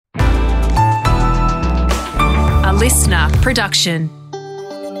listener production.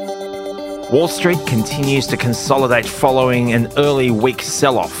 Wall Street continues to consolidate following an early week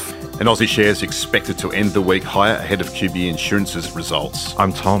sell-off. And Aussie shares expected to end the week higher ahead of QBE Insurance's results.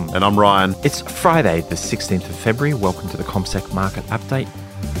 I'm Tom. And I'm Ryan. It's Friday, the 16th of February. Welcome to the CommSec Market Update.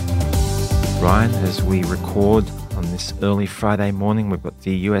 Ryan, as we record on this early Friday morning, we've got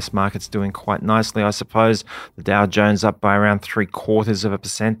the US markets doing quite nicely, I suppose. The Dow Jones up by around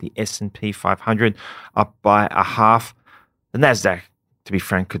 0.75%. The S&P 500 up by 0.5%. The Nasdaq, to be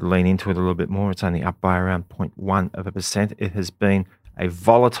frank, could lean into it a little bit more. It's only up by around 0.1%. It has been a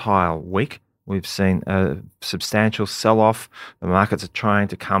volatile week. We've seen a substantial sell-off. The markets are trying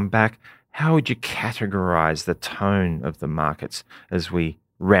to come back. How would you categorize the tone of the markets as we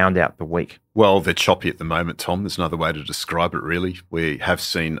round out the week? Well, they're choppy at the moment, Tom. There's another way to describe it, really. We have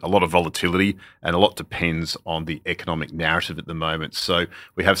seen a lot of volatility, and a lot depends on the economic narrative at the moment. So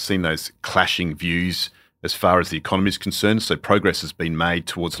we have seen those clashing views as far as the economy is concerned. So progress has been made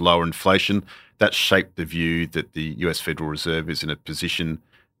towards lower inflation. That's shaped the view that the US Federal Reserve is in a position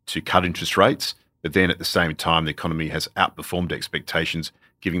to cut interest rates. But then at the same time, the economy has outperformed expectations,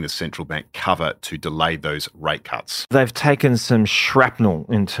 giving the central bank cover to delay those rate cuts. They've taken some shrapnel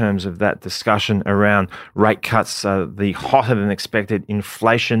in terms of that discussion around rate cuts. The hotter than expected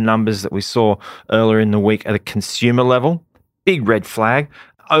inflation numbers that we saw earlier in the week at a consumer level, big red flag.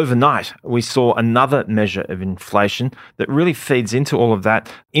 Overnight, we saw another measure of inflation that really feeds into all of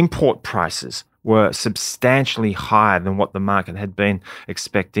that. Import prices were substantially higher than what the market had been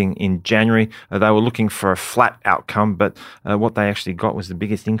expecting in January. They were looking for a flat outcome, but what they actually got was the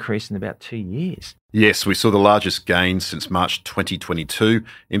biggest increase in about 2 years. Yes, we saw the largest gain since March 2022.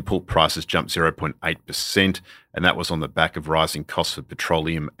 Import prices jumped 0.8%, and that was on the back of rising costs of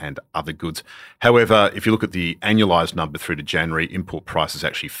petroleum and other goods. However, if you look at the annualised number through to January, import prices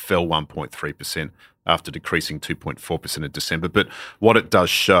actually fell 1.3% after decreasing 2.4% in December. But what it does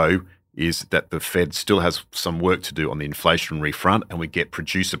show is that the Fed still has some work to do on the inflationary front, and we get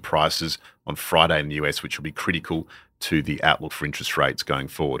producer prices on Friday in the US, which will be critical to the outlook for interest rates going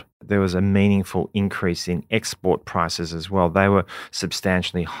forward. There was a meaningful increase in export prices as well. They were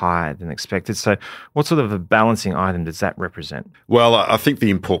substantially higher than expected. So what sort of a balancing item does that represent? Well, I think the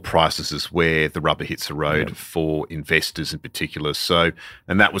import prices is where the rubber hits the road for investors in particular. So,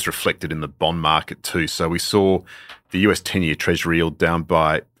 and that was reflected in the bond market too. So we saw the US 10-year Treasury yield down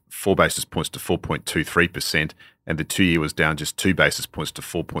by 4 basis points to 4.23%, and the 2-year was down just 2 basis points to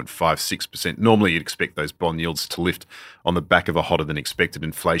 4.56%. Normally, you'd expect those bond yields to lift on the back of a hotter than expected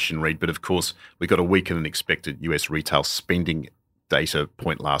inflation read, but of course, we got a weaker than expected US retail spending data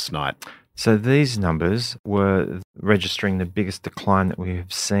point last night. So these numbers were registering the biggest decline that we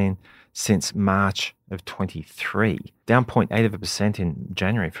have seen since March of 23, down 0.8% in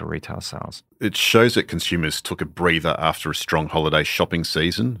January for retail sales. It shows that consumers took a breather after a strong holiday shopping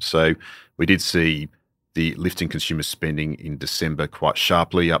season. So we did see the lift in consumer spending in December quite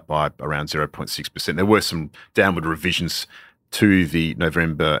sharply, up by around 0.6%. There were some downward revisions to the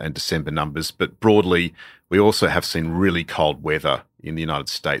November and December numbers, but broadly, we also have seen really cold weather in the United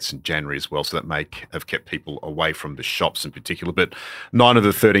States in January as well, so that may have kept people away from the shops in particular. But 9 of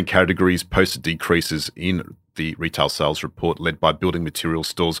the 13 categories posted decreases in the retail sales report, led by building material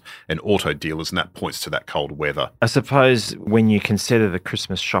stores and auto dealers, and that points to that cold weather. I suppose when you consider the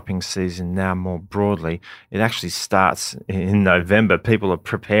Christmas shopping season now more broadly, it actually starts in November. People are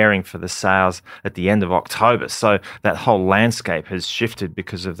preparing for the sales at the end of October. So that whole landscape has shifted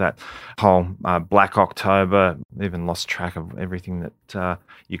because of that whole Black October. Even lost track of everything that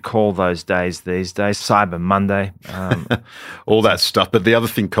you call those days these days. Cyber Monday. All that stuff. But the other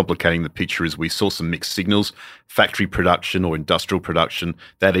thing complicating the picture is we saw some mixed signals. Factory production or industrial production,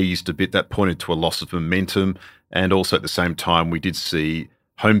 that eased a bit. That pointed to a loss of momentum. And also at the same time, we did see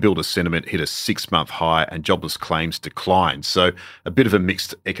home builder sentiment hit a 6-month high and jobless claims declined. So a bit of a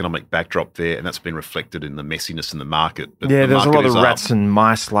mixed economic backdrop there, and that's been reflected in the messiness in the market. But yeah, there's a lot of rats and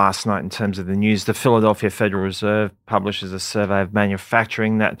mice last night in terms of the news. The Philadelphia Federal Reserve publishes a survey of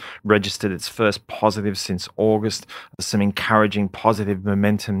manufacturing that registered its first positive since August. Some encouraging positive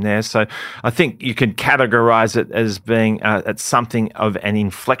momentum there. So I think you could categorize it as being at something of an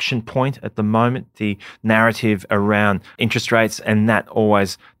inflection point at the moment. The narrative around interest rates, and that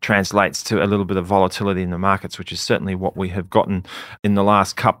always translates to a little bit of volatility in the markets, which is certainly what we have gotten in the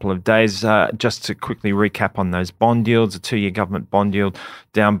last couple of days. Just to quickly recap on those bond yields, a 2-year government bond yield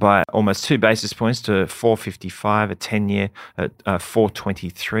down by almost 2 basis points to 4.55, a 10-year at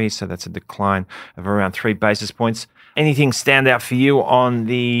 4.23, so that's a decline of around 3 basis points. Anything stand out for you on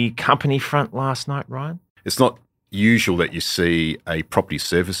the company front last night, Ryan? It's not usual that you see a property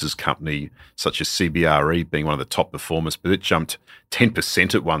services company such as CBRE being one of the top performers, but it jumped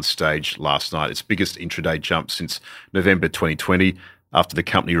 10% at one stage last night, its biggest intraday jump since November 2020, after the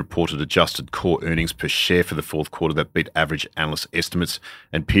company reported adjusted core earnings per share for the fourth quarter that beat average analyst estimates.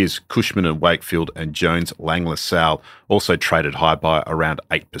 And peers Cushman and Wakefield and Jones Lang LaSalle also traded high by around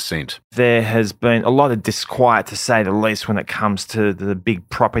 8%. There has been a lot of disquiet, to say the least, when it comes to the big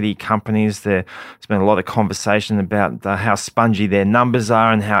property companies. There's been a lot of conversation about how spongy their numbers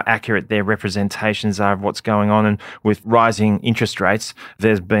are and how accurate their representations are of what's going on. And with rising interest rates,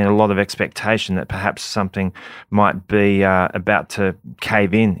 there's been a lot of expectation that perhaps something might be about to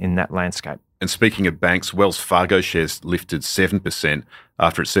cave in that landscape. And speaking of banks, Wells Fargo shares lifted 7%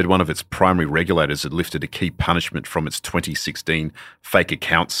 after it said one of its primary regulators had lifted a key punishment from its 2016 fake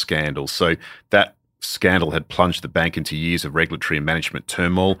account scandal. So that scandal had plunged the bank into years of regulatory and management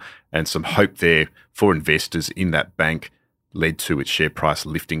turmoil, and some hope there for investors in that bank led to its share price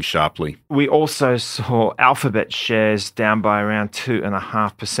lifting sharply. We also saw Alphabet shares down by around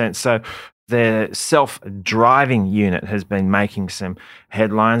 2.5%. So their self-driving unit has been making some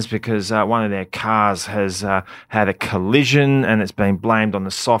headlines because one of their cars has had a collision and it's been blamed on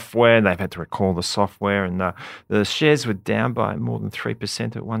the software. They've had to recall the software, and the shares were down by more than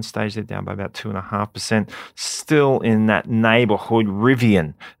 3% at one stage. They're down by about 2.5%. Still in that neighbourhood.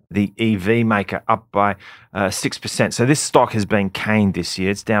 Rivian, the EV maker, up by 6%. So this stock has been caned this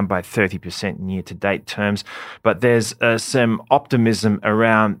year. It's down by 30% in year-to-date terms. But there's some optimism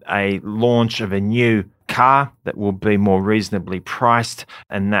around a launch of a new car that will be more reasonably priced,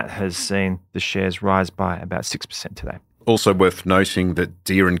 and that has seen the shares rise by about 6% today. Also worth noting that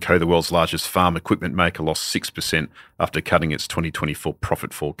Deere & Co, the world's largest farm equipment maker, lost 6% after cutting its 2024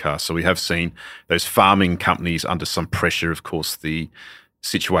 profit forecast. So we have seen those farming companies under some pressure. Of course, the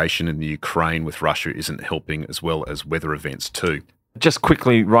situation in the Ukraine with Russia isn't helping, as well as weather events too. Just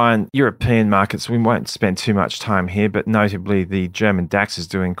quickly, Ryan, European markets, we won't spend too much time here, but notably the German DAX is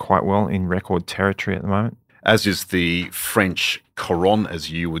doing quite well in record territory at the moment. As is the French Couronne, as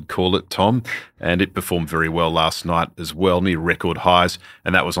you would call it, Tom, and it performed very well last night as well, near record highs,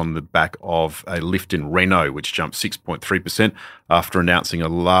 and that was on the back of a lift in Renault, which jumped 6.3% after announcing a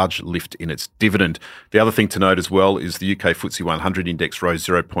large lift in its dividend. The other thing to note as well is the UK FTSE 100 index rose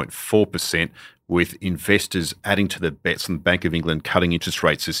 0.4%, with investors adding to their bets on the Bank of England cutting interest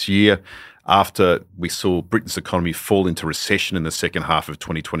rates this year. After we saw Britain's economy fall into recession in the second half of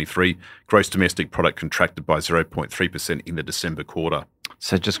 2023, gross domestic product contracted by 0.3% in the December quarter.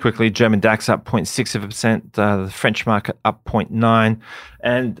 So just quickly, German DAX up 0.6%, the French market up 0.9%,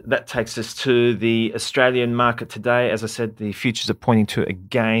 and that takes us to the Australian market today. As I said, the futures are pointing to a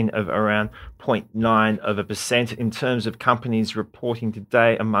gain of around 0.9%. In terms of companies reporting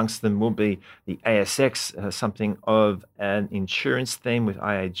today, amongst them will be the ASX, something of an insurance theme with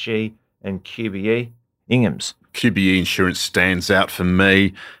IAG and QBE. Ingham's. QBE Insurance stands out for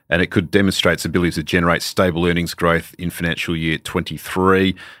me, and it could demonstrate its ability to generate stable earnings growth in financial year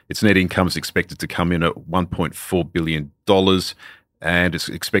 23. Its net income is expected to come in at $1.4 billion, and it's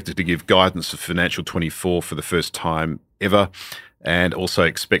expected to give guidance for financial 24 for the first time ever, and also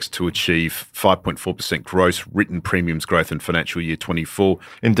expects to achieve 5.4% gross written premiums growth in financial year 24.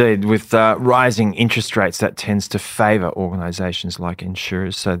 Indeed, with rising interest rates, that tends to favour organisations like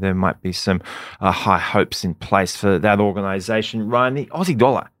insurers, so there might be some high hopes in place for that organisation. Ryan, the Aussie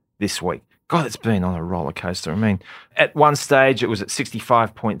dollar this week, God, it's been on a roller coaster. I mean, at one stage it was at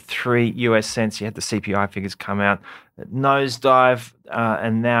 65.3 US cents. You had the CPI figures come out, nosedive,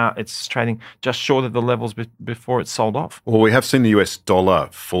 and now it's trading just short of the levels before it sold off. Well, we have seen the US dollar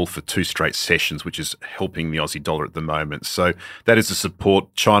fall for two straight sessions, which is helping the Aussie dollar at the moment. So that is the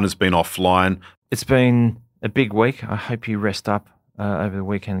support. China's been offline. It's been a big week. I hope you rest up over the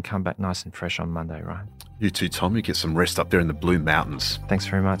weekend and come back nice and fresh on Monday, Ryan. You too, Tom. You get some rest up there in the Blue Mountains. Thanks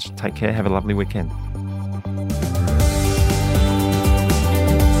very much. Take care. Have a lovely weekend.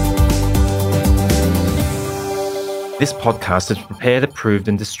 This podcast is prepared, approved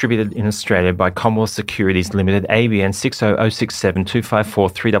and distributed in Australia by Commonwealth Securities Limited, ABN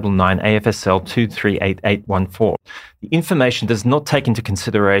 60067254399 AFSL 238814. The information does not take into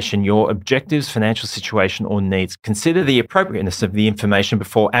consideration your objectives, financial situation or needs. Consider the appropriateness of the information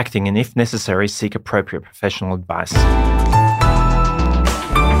before acting, and if necessary, seek appropriate professional advice.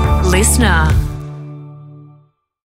 Listener.